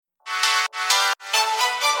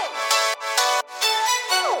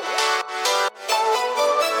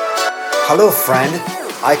Hello, friend.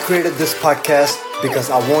 I created this podcast because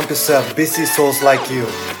I want to serve busy souls like you,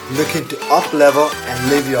 looking to up level and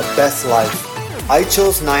live your best life. I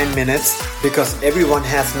chose 9 minutes because everyone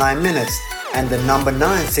has 9 minutes, and the number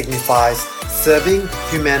 9 signifies serving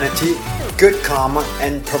humanity, good karma,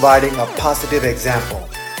 and providing a positive example.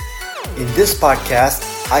 In this podcast,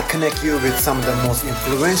 I connect you with some of the most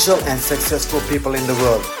influential and successful people in the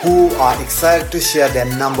world who are excited to share their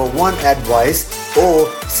number one advice or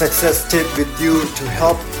success tip with you to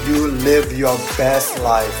help you live your best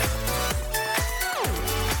life.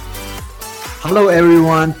 Hello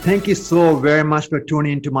everyone, thank you so very much for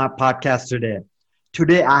tuning into my podcast today.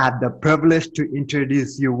 Today I have the privilege to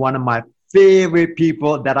introduce you one of my favorite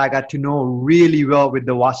people that I got to know really well with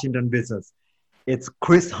the Washington Wizards. It's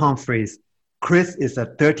Kris Humphries. Kris is a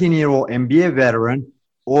 13-year-old NBA veteran,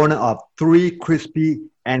 owner of 3 Crispy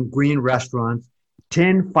and Green restaurants,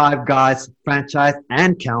 10 Five Guys franchise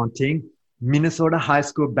and counting, Minnesota High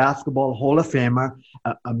School Basketball Hall of Famer,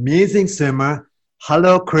 an amazing swimmer.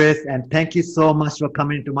 Hello, Kris, and thank you so much for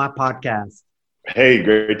coming to my podcast. Hey,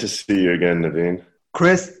 great to see you again, Naveen.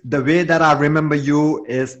 Kris, the way that I remember you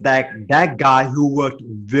is that guy who worked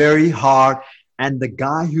very hard and the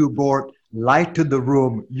guy who brought light to the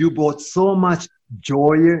room. You brought so much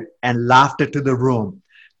joy and laughter to the room.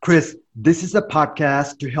 Kris, this is a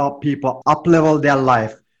podcast to help people up-level their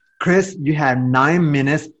life. Kris, you have 9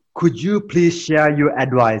 minutes. Could you please share your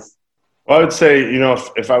advice? Well, I would say,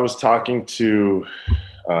 if I was talking to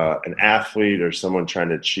an athlete or someone trying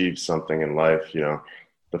to achieve something in life,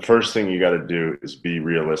 the first thing you got to do is be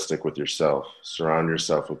realistic with yourself. Surround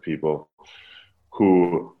yourself with people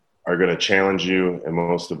who are going to challenge you and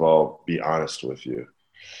most of all, be honest with you.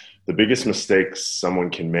 The biggest mistake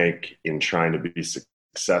someone can make in trying to be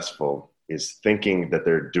successful is thinking that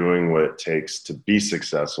they're doing what it takes to be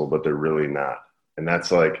successful, but they're really not. And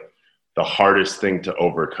that's like the hardest thing to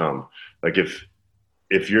overcome. Like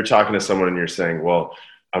if you're talking to someone and you're saying, well,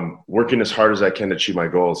 I'm working as hard as I can to achieve my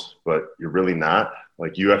goals, but you're really not,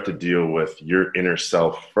 like you have to deal with your inner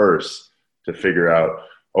self first to figure out,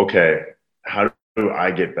 okay, how do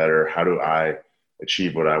I get better? How do I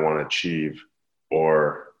achieve what I want to achieve?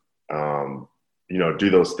 Or, do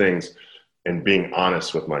those things and being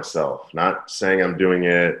honest with myself, not saying I'm doing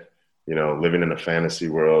it, living in a fantasy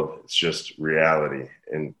world. It's just reality.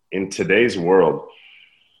 And in today's world,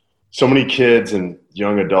 so many kids and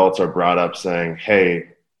young adults are brought up saying, hey,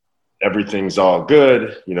 everything's all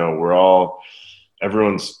good.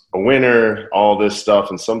 Everyone's a winner, all this stuff.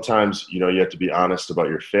 And sometimes, you have to be honest about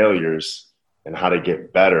your failures and how to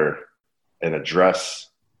get better and address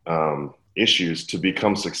issues to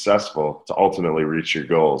become successful, to ultimately reach your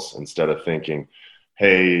goals, instead of thinking,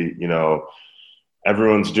 hey,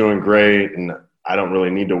 everyone's doing great and I don't really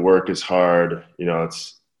need to work as hard.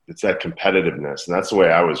 It's that competitiveness. And that's the way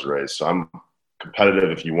I was raised. So I'm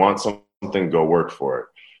competitive. If you want something, go work for it.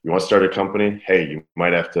 You want to start a company? Hey, you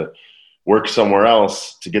might have to work somewhere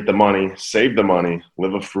else to get the money, save the money,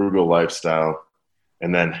 live a frugal lifestyle,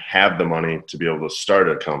 and then have the money to be able to start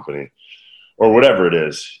a company or whatever it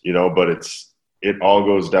is, but it all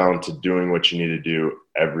goes down to doing what you need to do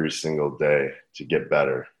every single day to get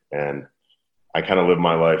better. And I kind of live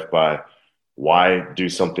my life by, why do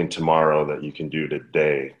something tomorrow that you can do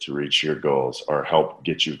today to reach your goals or help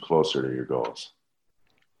get you closer to your goals?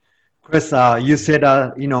 Kris, you said,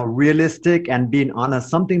 realistic and being honest.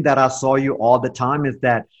 Something that I saw you all the time is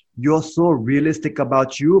that you're so realistic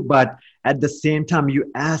about you, but at the same time,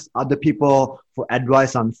 you ask other people for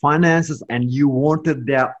advice on finances and you wanted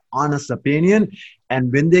their honest opinion.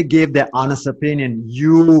 And when they gave their honest opinion,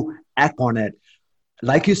 you act on it.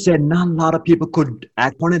 Like you said, not a lot of people could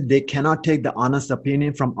act on it. They cannot take the honest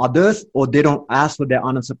opinion from others, or they don't ask for their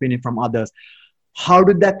honest opinion from others. How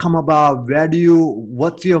did that come about?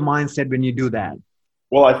 What's your mindset when you do that?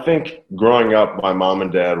 Well, I think growing up, my mom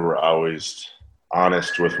and dad were always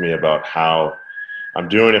honest with me about how I'm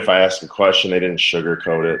doing. If I ask a question, they didn't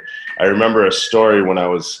sugarcoat it. I remember a story when I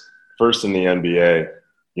was first in the NBA.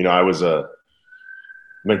 I was a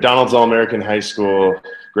McDonald's All-American high school,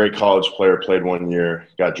 great college player, played 1 year,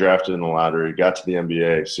 got drafted in the lottery, got to the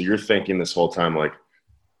NBA. So you're thinking this whole time, like,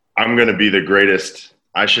 I'm going to be the greatest.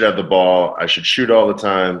 I should have the ball. I should shoot all the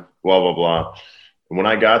time, blah, blah, blah. And when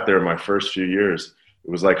I got there, my first few years,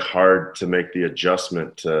 it was like hard to make the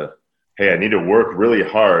adjustment to, hey, I need to work really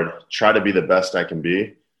hard, try to be the best I can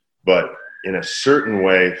be, but in a certain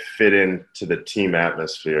way fit into the team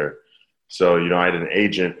atmosphere. So, I had an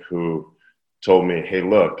agent who told me, hey,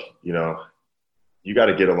 look, you got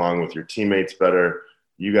to get along with your teammates better.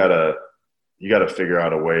 You got to figure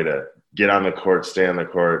out a way to get on the court, stay on the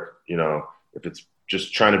court. If it's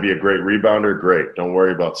just trying to be a great rebounder, great. Don't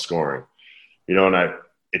worry about scoring. And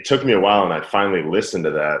it took me a while, and I finally listened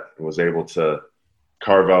to that and was able to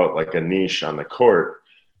carve out like a niche on the court,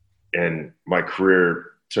 and my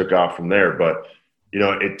career took off from there. But,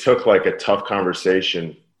 it took like a tough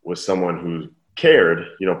conversation with someone who cared,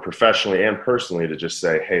 professionally and personally, to just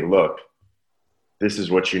say, hey, look, this is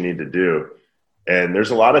what you need to do. And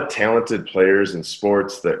there's a lot of talented players in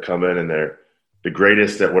sports that come in and they're the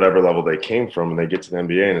greatest at whatever level they came from, and they get to the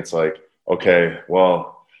NBA and it's like, okay,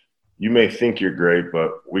 well, you may think you're great,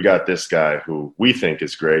 but we got this guy who we think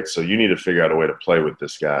is great. So you need to figure out a way to play with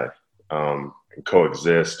this guy, and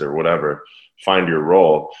coexist or whatever, find your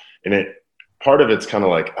role. And part of it's kind of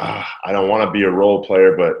like, I don't want to be a role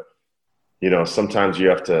player, but sometimes you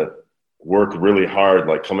have to work really hard,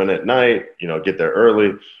 like come in at night, get there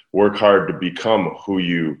early, work hard to become who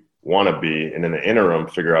you want to be. And in the interim,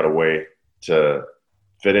 figure out a way to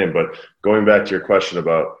fit in. But going back to your question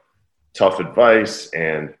about tough advice,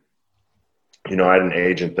 and, I had an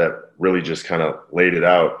agent that really just kind of laid it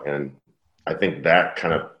out. And I think that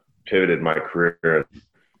kind of pivoted my career, and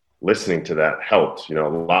listening to that helped. A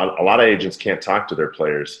lot of agents can't talk to their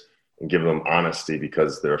players and give them honesty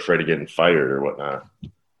because they're afraid of getting fired or whatnot.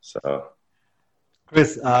 So,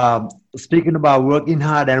 Chris, speaking about working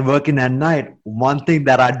hard and working at night, one thing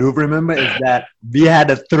that I do remember is that we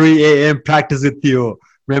had a 3 a.m. practice with you.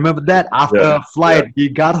 Remember that? After a flight, we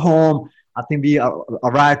got home. I think we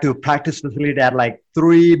arrived to practice facility at like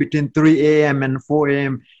between 3 a.m. and 4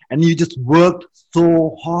 a.m. And you just worked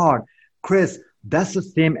so hard. Chris, that's the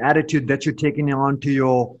same attitude that you're taking on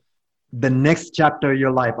to the next chapter of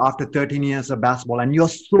your life after 13 years of basketball. And you're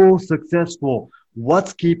so successful.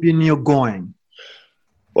 What's keeping you going?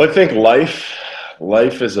 Well, I think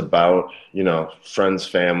life is about, friends,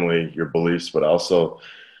 family, your beliefs, but also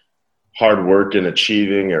hard work and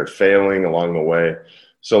achieving or failing along the way.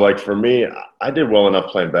 So like for me, I did well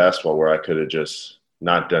enough playing basketball where I could have just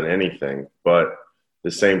not done anything. But at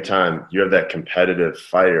the same time, you have that competitive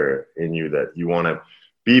fire in you that you want to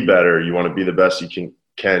be better. You want to be the best you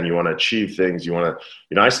can. You want to achieve things. You want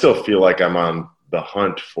to, I still feel like I'm on the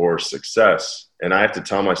hunt for success. And I have to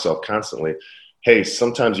tell myself constantly, hey,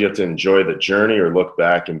 sometimes you have to enjoy the journey or look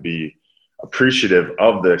back and be appreciative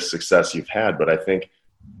of the success you've had. But I think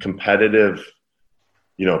competitive,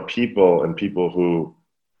 people and people who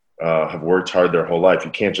have worked hard their whole life,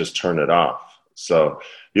 you can't just turn it off. So,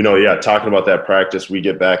 talking about that practice, we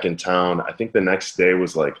get back in town. I think the next day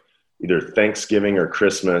was like either Thanksgiving or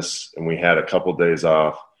Christmas, and we had a couple days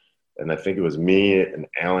off. And I think it was me and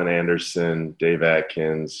Alan Anderson, Dave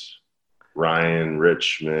Atkins, Ryan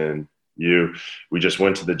Richmond, we just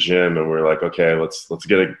went to the gym and we're like, okay, let's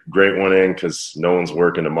get a great one in because no one's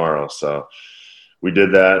working tomorrow. So we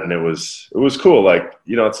did that, and it was cool. Like,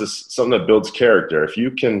 it's just something that builds character. If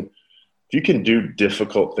you can do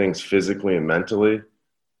difficult things physically and mentally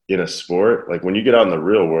in a sport, like when you get out in the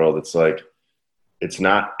real world, it's like, it's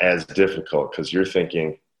not as difficult because you're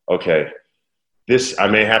thinking, okay, I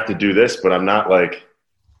may have to do this, but I'm not like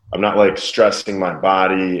stressing my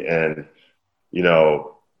body and,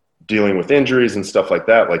 dealing with injuries and stuff like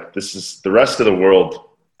that. Like, this is the rest of the world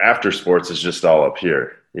after sports is just all up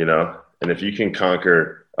here, and if you can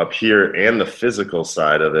conquer up here and the physical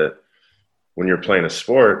side of it, when you're playing a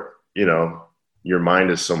sport, your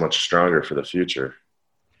mind is so much stronger for the future.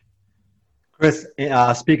 Chris,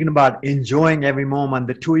 speaking about enjoying every moment,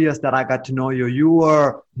 the 2 years that I got to know you, you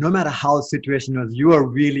were, no matter how the situation was, you were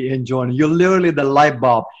really enjoying. You're literally the light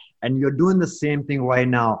bulb, and you're doing the same thing right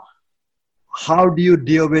now. How do you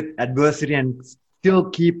deal with adversity and still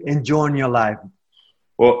keep enjoying your life?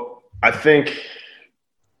 Well, I think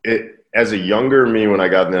as a younger me, when I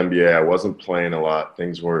got in the NBA, I wasn't playing a lot.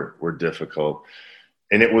 Things were difficult.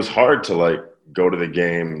 And it was hard to go to the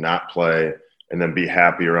game, not play, and then be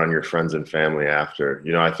happy around your friends and family after.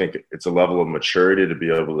 I think it's a level of maturity to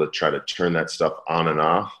be able to try to turn that stuff on and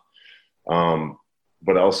off.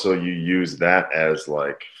 But also you use that as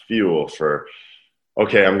fuel for,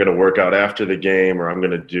 okay, I'm going to work out after the game, or I'm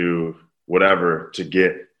going to do whatever to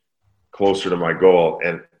get closer to my goal.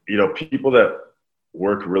 And, people that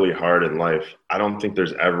work really hard in life, I don't think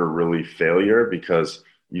there's ever really failure because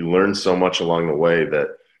you learn so much along the way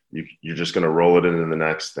that you're just going to roll it into the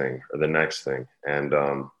next thing or the next thing. And,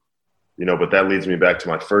 but that leads me back to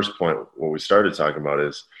my first point. What we started talking about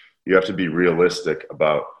is you have to be realistic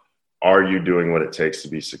about, are you doing what it takes to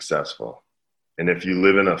be successful? And if you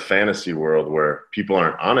live in a fantasy world where people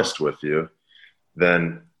aren't honest with you,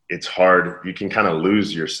 then it's hard. You can kind of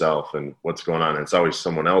lose yourself and what's going on. And it's always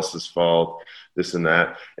someone else's fault, this and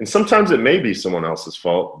that. And sometimes it may be someone else's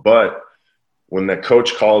fault, but when the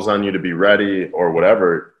coach calls on you to be ready or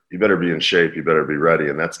whatever, you better be in shape, you better be ready.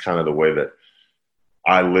 And that's kind of the way that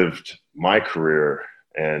I lived my career.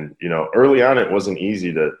 And, you know, early on, it wasn't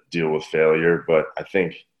easy to deal with failure, but I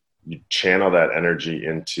think you channel that energy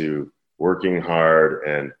into working hard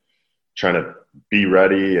and trying to be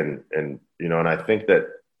ready. And, you know, and I think that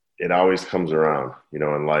it always comes around, you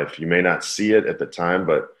know, in life. You may not see it at the time,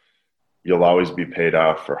 but you'll always be paid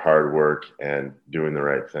off for hard work and doing the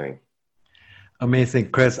right thing. Amazing,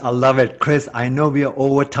 Chris. I love it. Chris, I know we are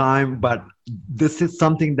over time, but this is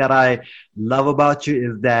something that I love about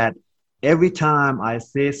you is that every time I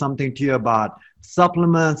say something to you about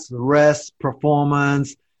supplements, rest,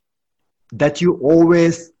 performance, that you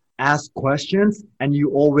always ask questions and you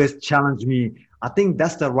always challenge me. I think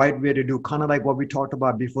that's the right way to do, kind of like what we talked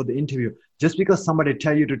about before the interview. Just because somebody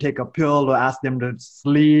tell you to take a pill or ask them to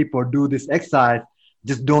sleep or do this exercise,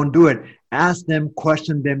 just don't do it. Ask them,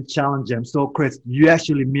 question them, challenge them. So Chris, you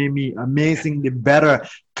actually made me amazingly better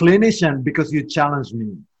clinician because you challenged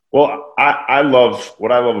me. Well, I love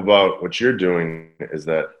about what you're doing is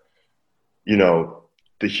that, you know,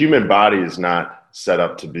 the human body is not set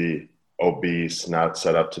up to be obese, not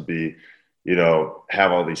set up to be, you know,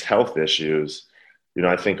 have all these health issues. You know,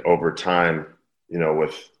 I think over time, you know,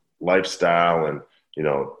 with lifestyle and, you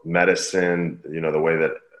know, medicine, you know, the way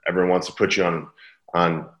that everyone wants to put you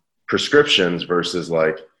on prescriptions versus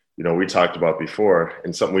like, you know, we talked about before,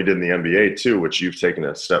 and something we did in the MBA too, which you've taken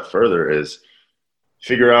a step further, is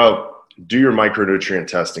figure out, do your micronutrient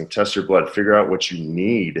testing, test your blood, figure out what you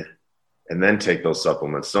need, and then take those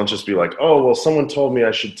supplements. Don't just be like, oh, well, someone told me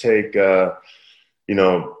I should take, you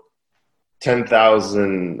know,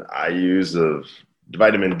 10,000 IUs of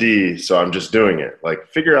vitamin D, so I'm just doing it. Like,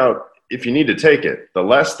 figure out if you need to take it. The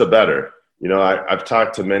less, the better. You know, I've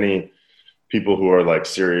talked to many people who are like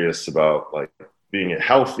serious about like being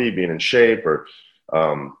healthy, being in shape, or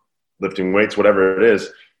lifting weights, whatever it is.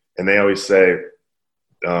 And they always say,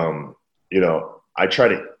 you know, I try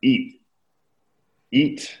to eat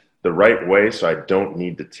the right way so I don't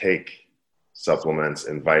need to take supplements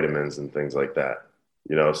and vitamins and things like that.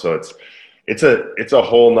 You know, so it's a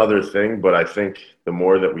whole nother thing, but I think the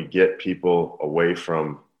more that we get people away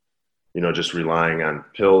from, you know, just relying on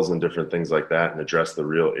pills and different things like that and address the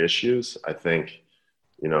real issues, I think,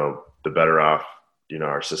 you know, the better off, you know,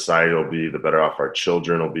 our society will be, the better off our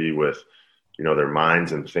children will be with, you know, their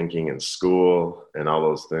minds and thinking in school and all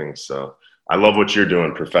those things. So I love what you're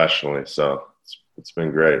doing professionally. So it's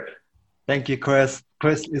been great. Thank you, Chris.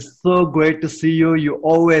 Chris, it's so great to see you. You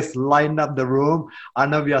always light up the room. I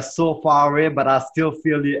know we are so far away, but I still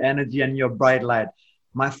feel your energy and your bright light.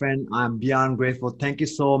 My friend, I'm beyond grateful. Thank you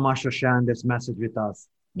so much for sharing this message with us.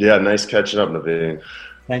 Yeah, nice catching up, Naveen.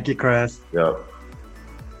 Thank you, Chris. Yeah.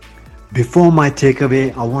 Before my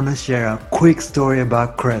takeaway, I want to share a quick story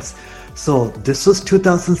about Chris. So this was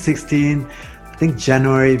 2016. I think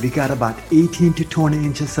January, we got about 18 to 20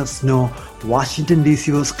 inches of snow. Washington,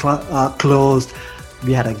 D.C. was closed.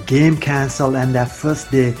 We had a game canceled, and that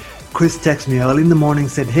first day, Chris texted me early in the morning,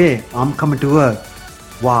 said, hey, I'm coming to work.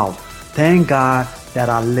 Wow. Thank God that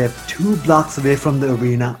I lived 2 blocks away from the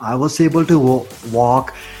arena. I was able to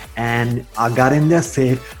walk and I got in there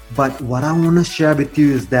safe. But what I want to share with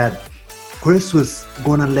you is that Chris was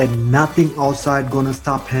going to let nothing outside going to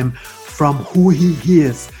stop him from who he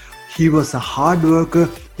is. He was a hard worker.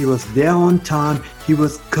 He was there on time. He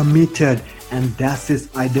was committed, and that's his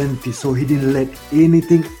identity. So he didn't let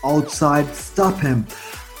anything outside stop him.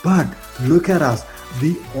 But look at us.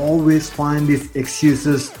 We always find these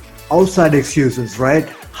excuses, outside excuses, right?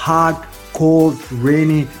 Hot, cold,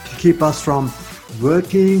 rainy, to keep us from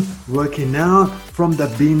working out, from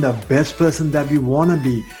being the best person that we want to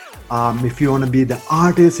be. If you want to be the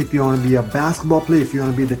artist, if you want to be a basketball player, if you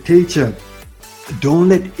want to be the teacher, don't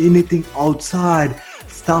let anything outside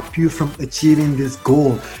stop you from achieving this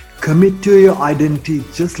goal. Commit to your identity.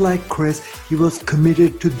 Just like Chris, he was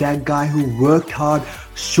committed to that guy who worked hard,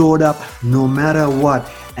 showed up no matter what.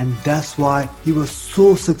 And that's why he was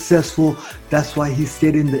so successful. That's why he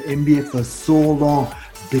stayed in the NBA for so long.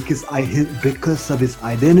 Because of his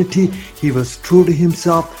identity, he was true to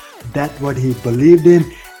himself. That's what he believed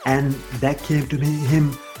in. And that came to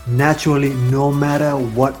him naturally, no matter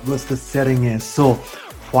what was the setting is. So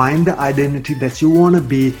find the identity that you want to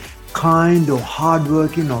be, kind or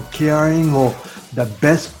hardworking or caring or the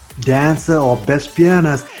best dancer or best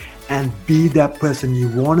pianist, and be that person. You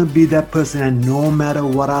want to be that person, and no matter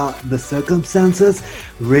what are the circumstances,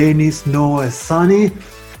 rainy, snow or sunny,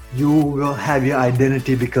 you will have your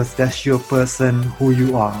identity because that's your person, who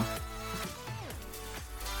you are.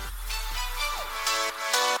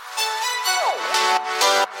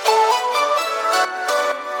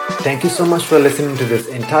 Thank you so much for listening to this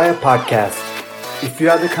entire podcast. If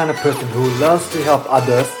you are the kind of person who loves to help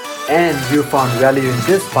others and you found value in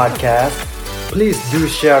this podcast, please do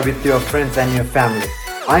share with your friends and your family.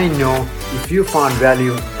 I know if you found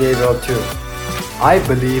value, they will too. I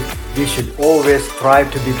believe we should always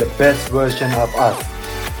strive to be the best version of us.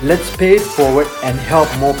 Let's pay it forward and help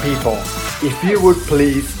more people. If you would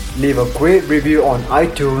please leave a great review on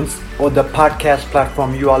iTunes or the podcast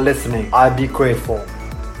platform you are listening, I'd be grateful.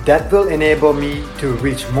 That will enable me to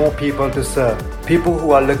reach more people to serve, people who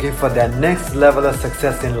are looking for their next level of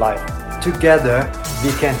success in life. Together,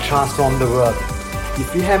 we can transform the world.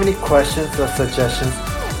 If you have any questions or suggestions,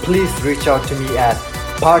 please reach out to me at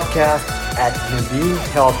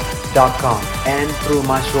podcast@naveenhealth.com and through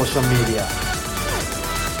my social media.